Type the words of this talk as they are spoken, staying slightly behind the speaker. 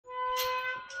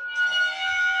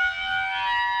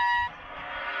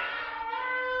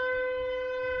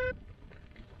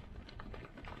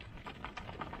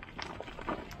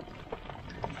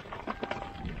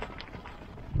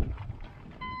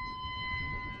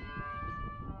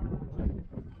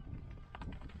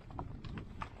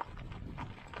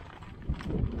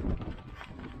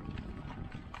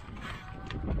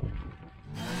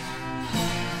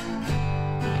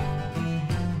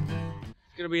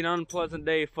gonna be an unpleasant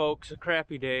day, folks. A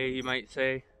crappy day, you might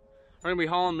say. We're gonna be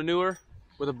hauling manure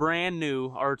with a brand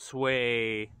new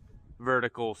Artsway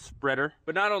vertical spreader.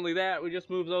 But not only that, we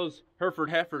just moved those Hereford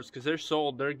heifers because they're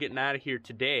sold. They're getting out of here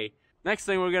today. Next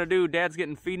thing we're gonna do, Dad's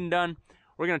getting feeding done.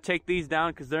 We're gonna take these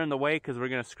down because they're in the way, because we're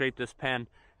gonna scrape this pen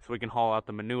so we can haul out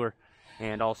the manure.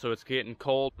 And also it's getting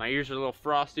cold. My ears are a little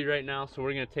frosty right now, so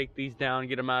we're gonna take these down,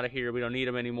 get them out of here. We don't need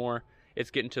them anymore. It's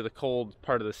getting to the cold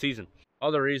part of the season.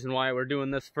 Other reason why we're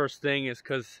doing this first thing is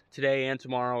because today and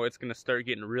tomorrow it's gonna start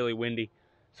getting really windy.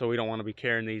 So we don't want to be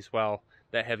carrying these while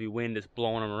that heavy wind is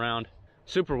blowing them around.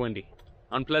 Super windy,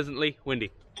 unpleasantly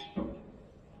windy.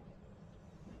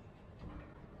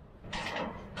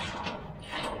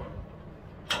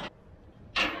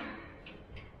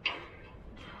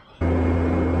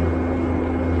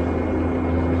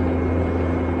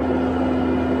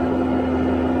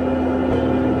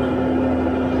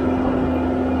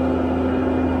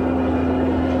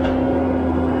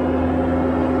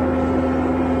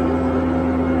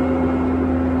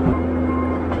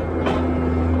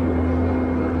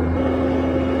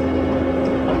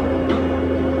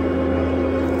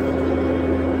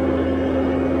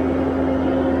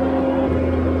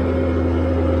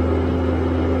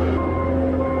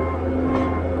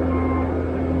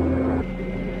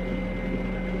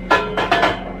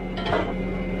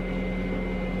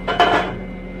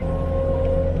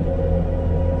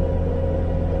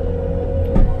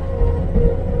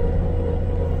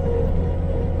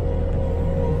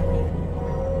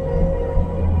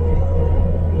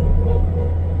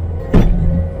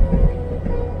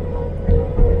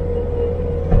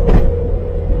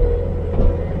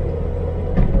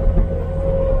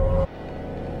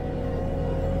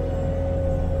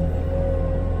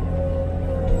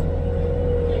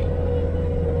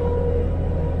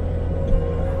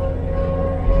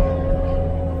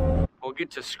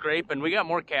 Get to scrape, and we got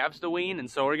more calves to wean, and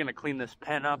so we're gonna clean this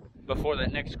pen up before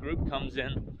that next group comes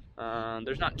in.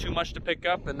 There's not too much to pick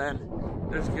up, and then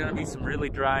there's gonna be some really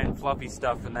dry and fluffy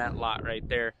stuff in that lot right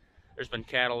there. There's been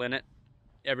cattle in it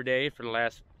every day for the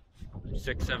last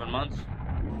 6-7 months.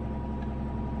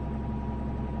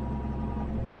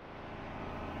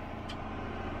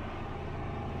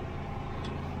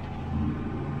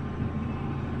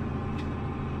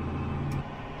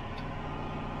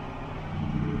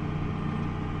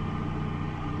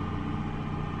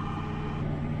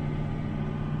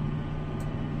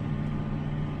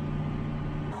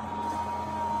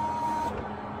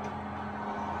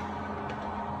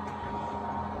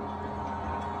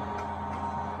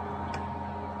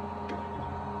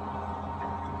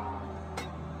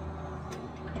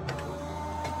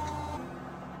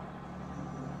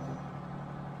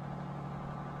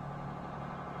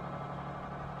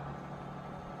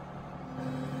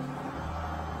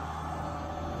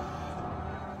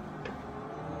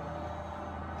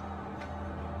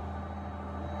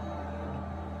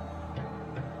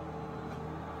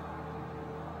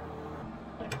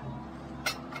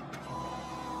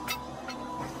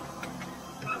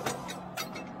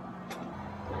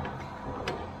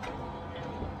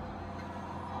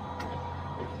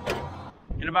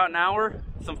 In about an hour,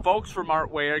 some folks from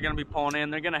Artway are going to be pulling in.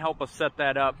 They're going to help us set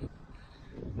that up.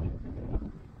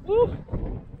 Woo!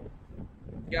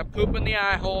 Got poop in the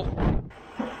eye hole.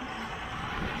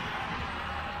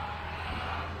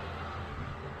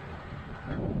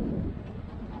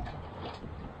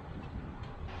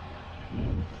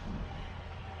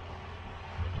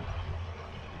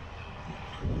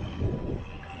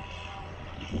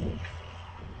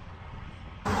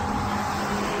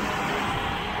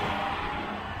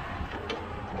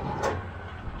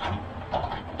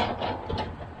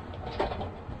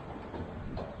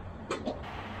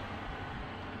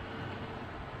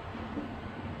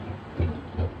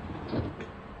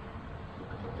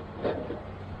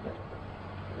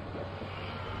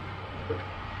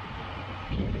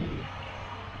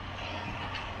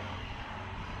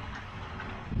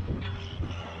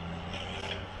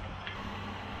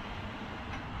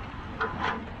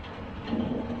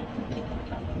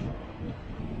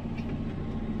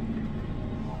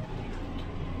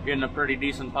 Getting a pretty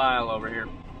decent pile over here.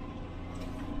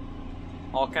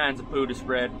 All kinds of poo to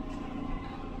spread.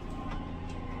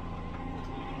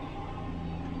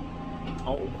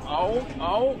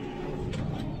 Oh.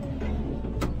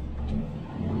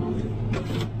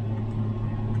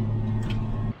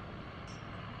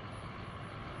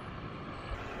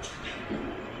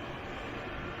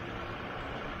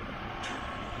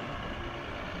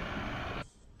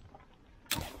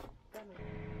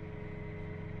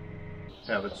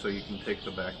 Have it so you can take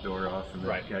the back door off, and the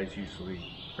guys usually,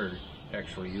 or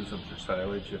actually use them for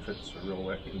silage if it's real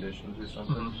wet conditions or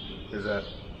something. Is that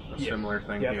a similar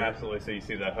thing here? here? Absolutely. So you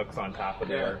see the hooks on top of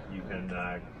there. You can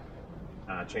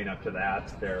chain up to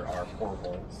that. There are 4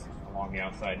 bolts along the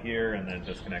outside here, and then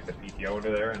just connect the PTO to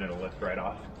there, and it'll lift right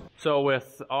off. So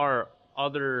with our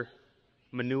other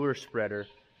manure spreader,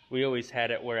 we always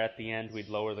had it where at the end we'd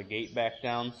lower the gate back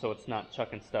down so it's not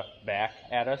chucking stuff back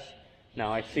at us.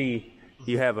 Now I see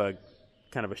you have a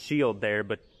kind of a shield there,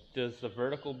 but does the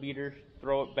vertical beater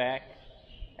throw it back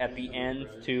at the end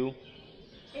too?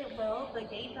 It will. The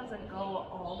gate doesn't go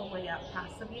all the way up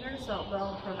past the beater, so it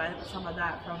will prevent some of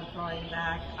that from throwing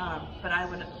back. But I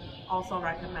would also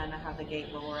recommend to have the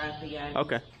gate lower at the end.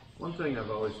 Okay. One thing I've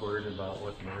always worried about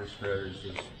with manure spreaders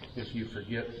is if you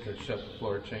forget to shut the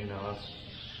floor chain off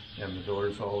and the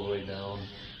door's all the way down,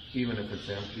 even if it's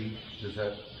empty, does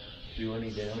that do any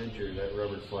damage, or that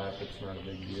rubber flap, it's not a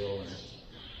big deal? Or,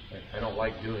 I don't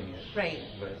like doing it. Right.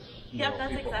 But, yep,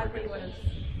 that's exactly what it's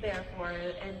there for.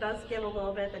 It does give a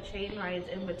little bit, the chain rides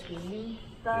in between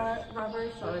the rubber,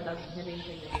 so it doesn't hit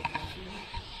anything that you can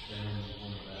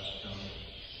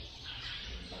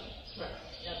see.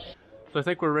 So I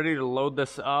think we're ready to load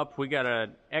this up. We got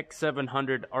an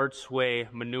X700 Archway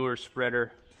manure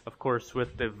spreader, of course,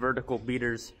 with the vertical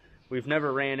beaters. We've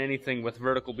never ran anything with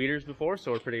vertical beaters before,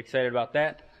 so we're pretty excited about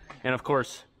that. And of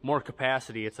course, more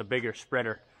capacity. It's a bigger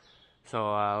spreader.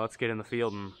 So let's get in the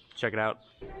field and check it out.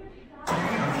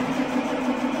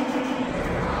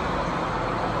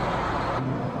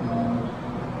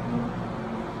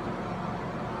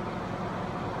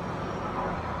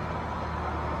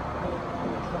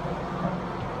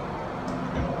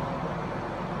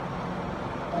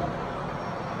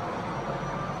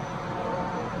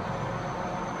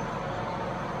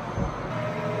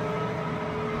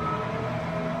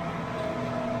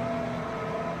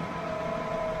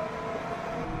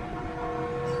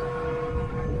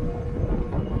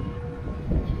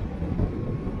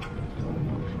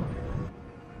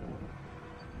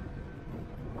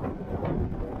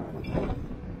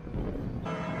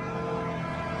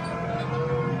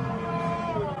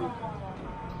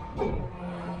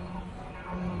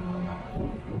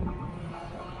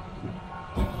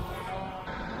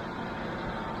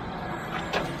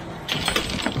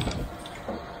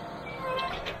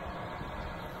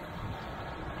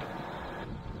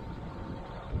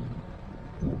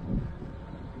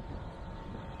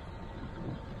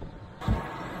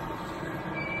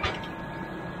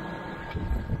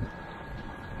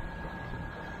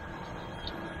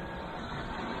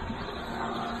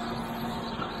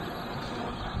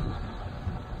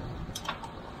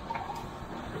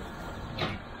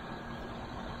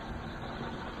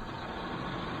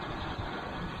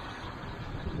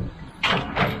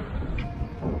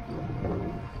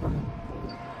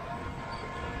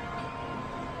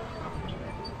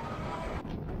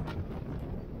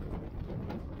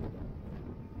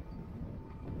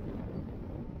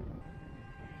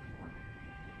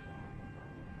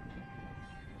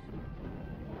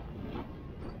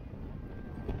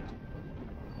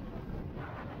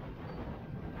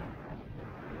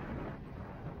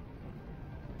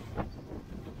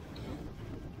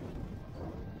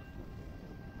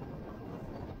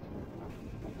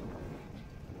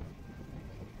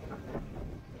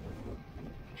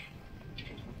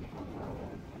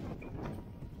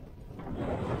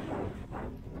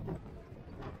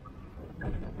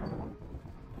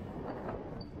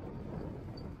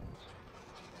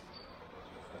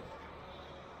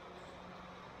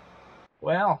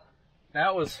 Well,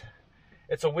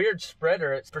 it's a weird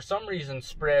spreader. It for some reason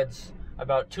spreads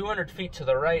about 200 feet to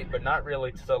the right, but not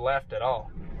really to the left at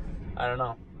all. I don't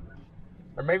know.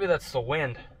 Or maybe that's the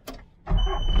wind.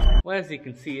 Well, as you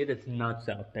can see, it is nuts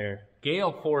out there.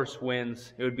 Gale force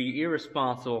winds. It would be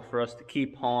irresponsible for us to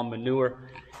keep hauling manure.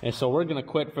 And so we're gonna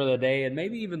quit for the day and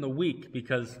maybe even the week,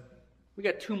 because we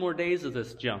got 2 more days of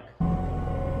this junk.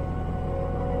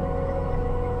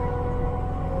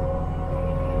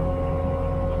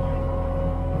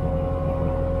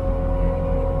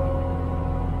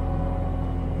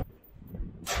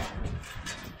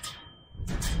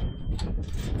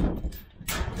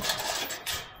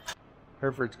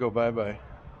 Herefords go bye-bye.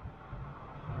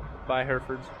 Bye,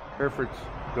 Herefords. Herefords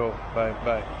go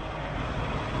bye-bye.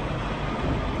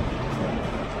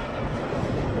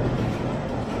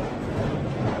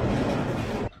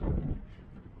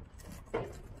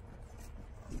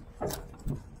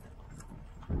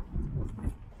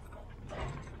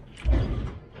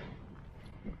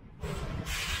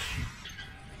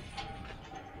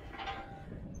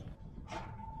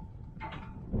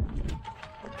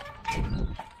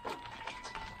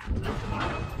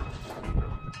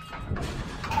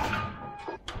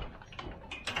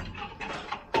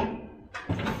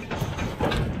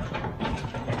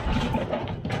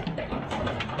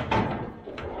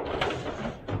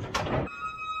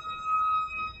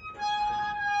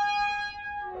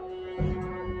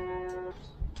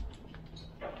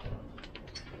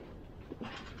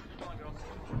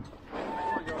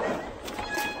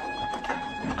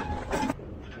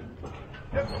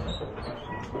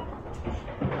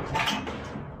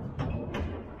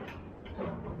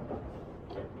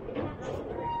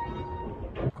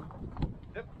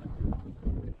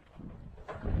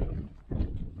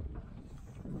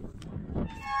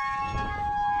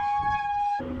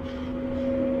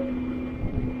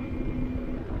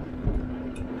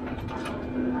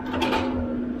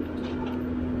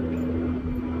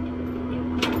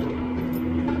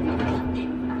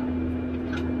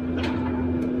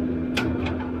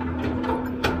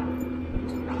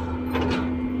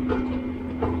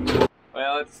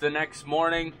 It's the next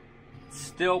morning. It's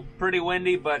still pretty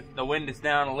windy, but the wind is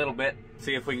down a little bit.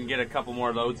 See if we can get a couple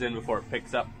more loads in before it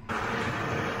picks up.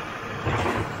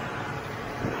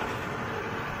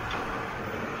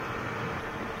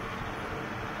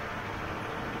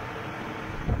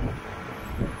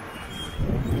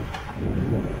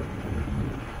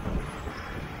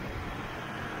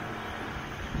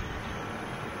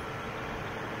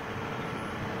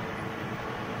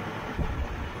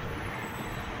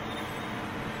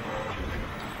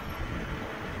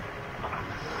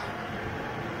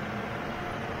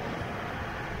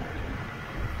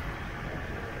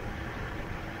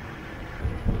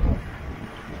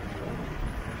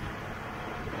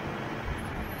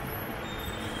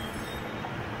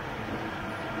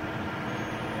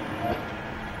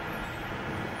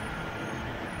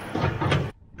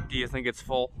 Do you think it's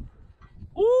full?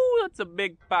 Ooh, that's a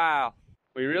big pile.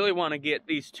 We really want to get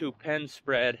these two pens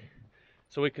spread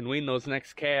so we can wean those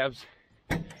next calves,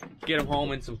 get them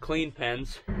home in some clean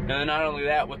pens. And then not only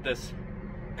that, with this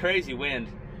crazy wind,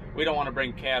 we don't want to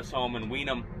bring calves home and wean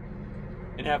them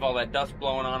and have all that dust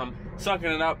blowing on them. Sucking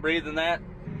it up, breathing that.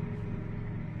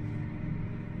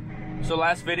 So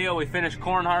last video we finished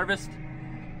corn harvest,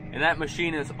 and that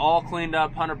machine is all cleaned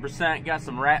up 100%. Got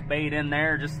some rat bait in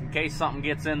there just in case something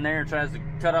gets in there and tries to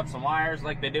cut up some wires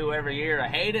like they do every year. I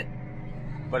hate it,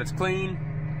 but it's clean,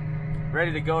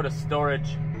 ready to go to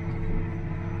storage.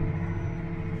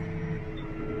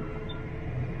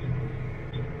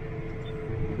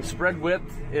 The spread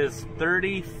width is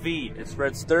 30 feet. It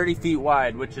spreads 30 feet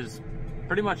wide, which is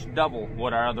pretty much double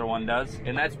what our other one does.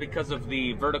 And that's because of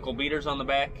the vertical beaters on the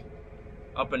back,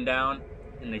 up and down,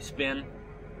 and they spin,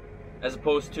 as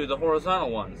opposed to the horizontal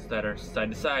ones that are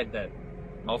side to side that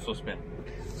also spin.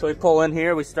 So we pull in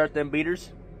here, we start them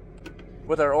beaters.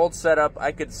 With our old setup,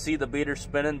 I could see the beater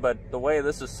spinning, but the way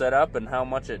this is set up and how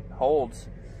much it holds,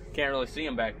 can't really see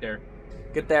them back there.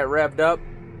 Get that revved up,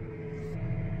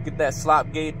 get that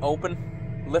slop gate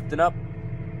open, lifting up.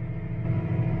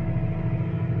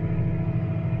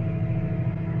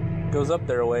 Goes up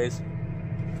there a ways.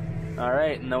 All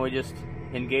right, and then we just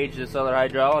engage this other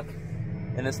hydraulic,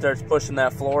 and it starts pushing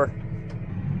that floor.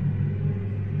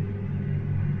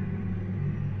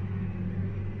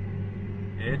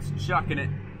 It's chucking it.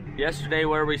 Yesterday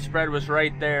where we spread was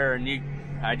right there, and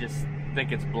I just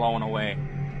think it's blowing away.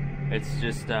 It's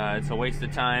just, it's a waste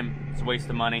of time, it's a waste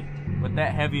of money. With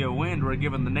that heavy a wind, we're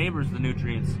giving the neighbors the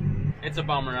nutrients. It's a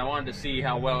bummer. I wanted to see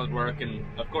how well it'd work and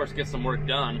of course get some work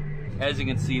done. As you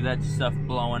can see, that stuff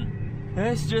blowing.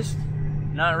 It's just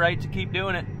not right to keep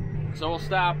doing it. So we'll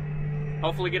stop.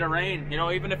 Hopefully get a rain. You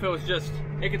know, even if it was just,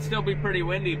 it could still be pretty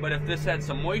windy, but if this had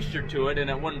some moisture to it and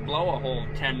it wouldn't blow a whole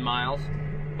 10 miles.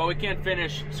 But we can't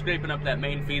finish scraping up that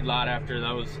main feedlot after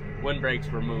those windbreaks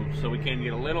were moved. So we can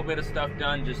get a little bit of stuff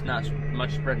done, just not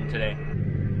much spreading today.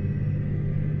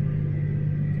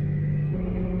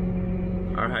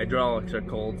 Our hydraulics are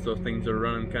cold, so things are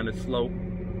running kind of slow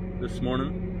this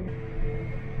morning.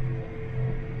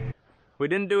 We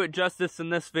didn't do it justice in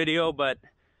this video, but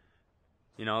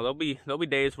you know, there'll be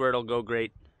days where it'll go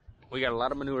great. We got a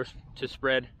lot of manure to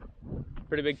spread.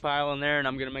 Pretty big pile in there, and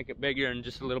I'm gonna make it bigger in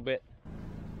just a little bit.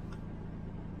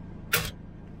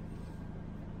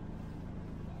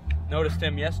 Noticed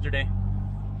him yesterday,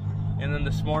 and then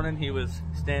this morning he was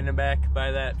standing back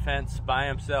by that fence by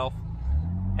himself,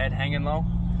 head hanging low.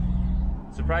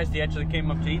 Surprised he actually came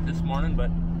up to eat this morning,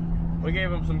 but we gave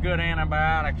him some good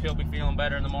antibiotics. He'll be feeling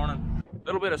better in the morning. A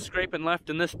little bit of scraping left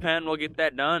in this pen. We'll get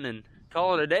that done and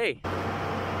call it a day.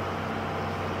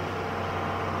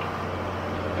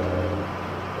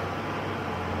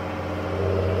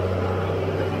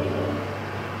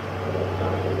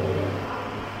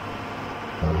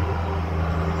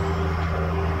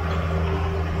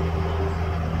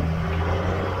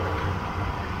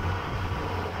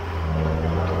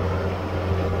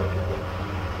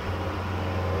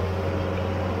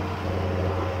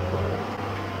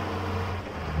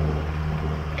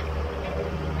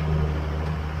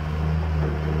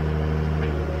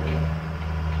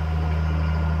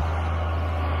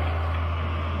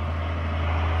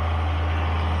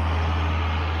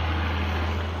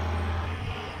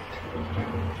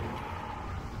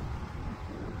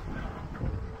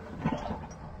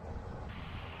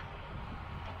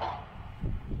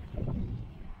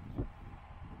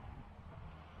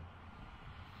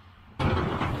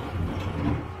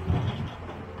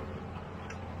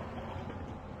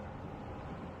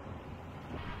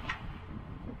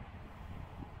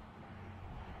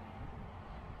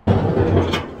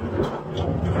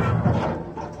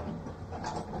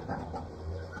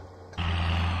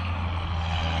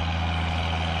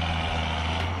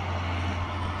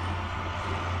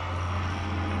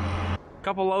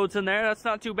 couple loads in there. That's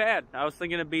not too bad. I was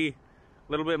thinking it'd be a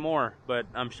little bit more, but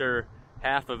I'm sure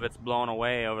half of it's blown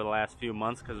away over the last few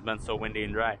months because it's been so windy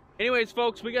and dry. Anyways,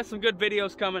 folks, we got some good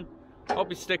videos coming. Hope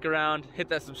you stick around. Hit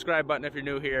that subscribe button if you're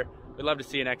new here. We'd love to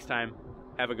see you next time.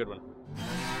 Have a good one.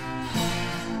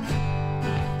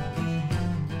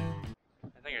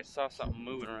 I think I saw something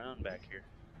moving around back here.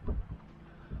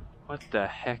 What the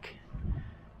heck?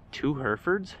 2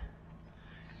 Herefords?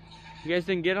 You guys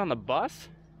didn't get on the bus?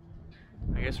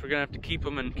 I guess we're gonna have to keep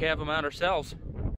them and calve them out ourselves.